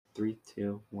Three,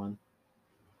 two, one.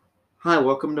 Hi,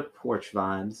 welcome to Porch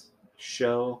Vibes, a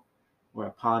show or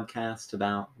a podcast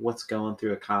about what's going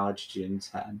through a college student's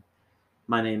head.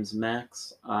 My name's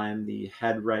Max. I'm the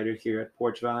head writer here at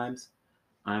Porch Vibes.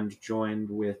 I'm joined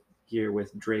here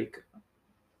with Drake,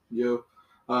 Yo,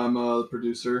 I'm the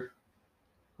producer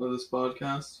of this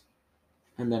podcast.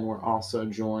 and then we're also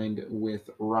joined with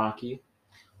Rocky.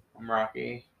 I'm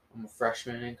Rocky. I'm a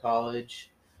freshman in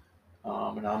college,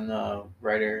 and I'm the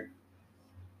writer.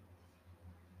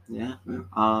 Yeah.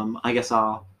 I guess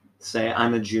I'll say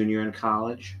I'm a junior in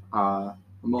college.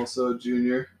 I'm also a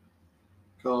junior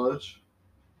college.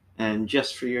 And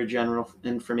just for your general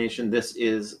information, this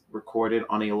is recorded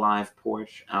on a live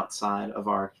porch outside of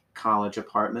our college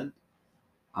apartment.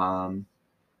 If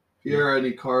you hear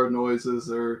any car noises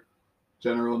or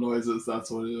general noises,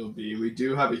 that's what it'll be. We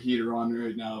do have a heater on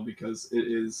right now because it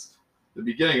is the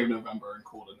beginning of November and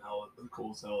cold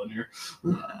as hell in here.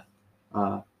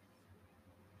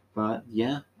 But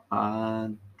yeah,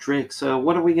 Drake, so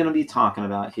what are we going to be talking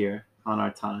about here on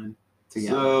our time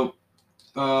together? So,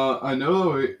 I know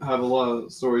that we have a lot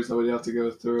of stories that we have to go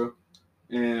through,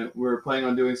 and we're planning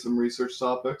on doing some research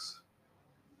topics.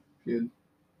 If you'd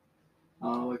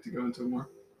like to go into more.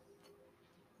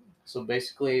 So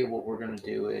basically, what we're going to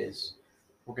do is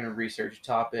we're going to research a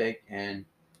topic and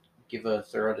give a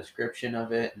thorough description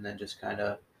of it, and then just kind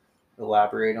of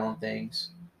elaborate on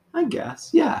things. I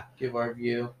guess, yeah. Give our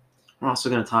view. We're also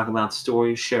going to talk about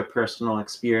stories, share personal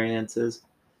experiences,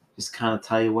 just kind of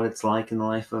tell you what it's like in the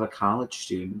life of a college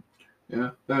student.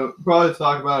 Yeah, we'll probably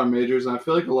talk about our majors, and I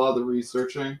feel like a lot of the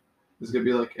researching is gonna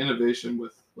be like innovation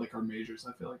with like our majors.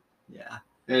 I feel like, Yeah.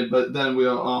 but then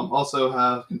we'll also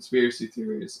have conspiracy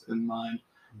theories in mind.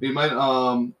 We might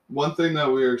one thing that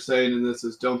we're saying in this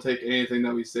is don't take anything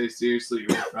that we say seriously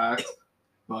or fact,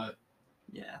 but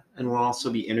yeah, and we'll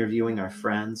also be interviewing our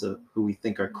friends who we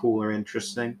think are cool or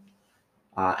interesting,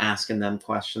 asking them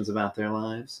questions about their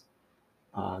lives.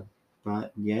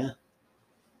 But yeah.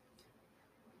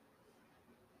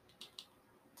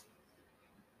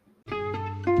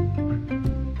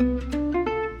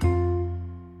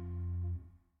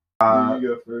 you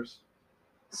go first.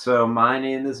 So my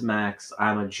name is Max.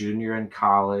 I'm a junior in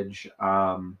college.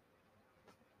 I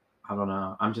don't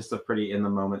know. I'm just a pretty in the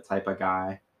moment type of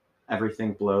guy.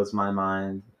 Everything blows my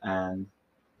mind, and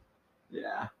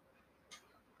yeah,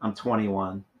 I'm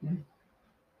 21.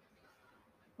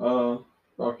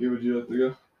 Rocky, would you like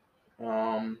to go?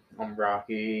 I'm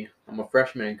Rocky. I'm a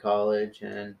freshman in college,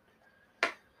 and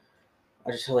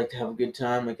I just like to have a good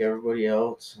time like everybody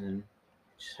else and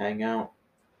just hang out.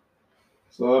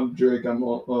 So I'm Drake. I'm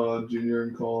a junior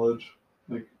in college,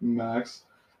 like Max,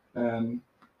 and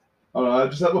I don't know. I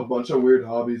just have a bunch of weird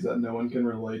hobbies that no one can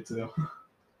relate to.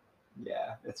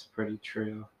 Yeah, it's pretty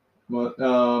true. But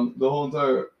the whole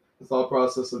entire thought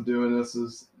process of doing this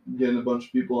is getting a bunch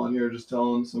of people on here just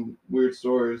telling some weird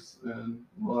stories, and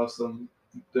we'll have some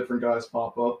different guys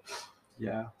pop up.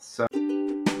 Yeah. So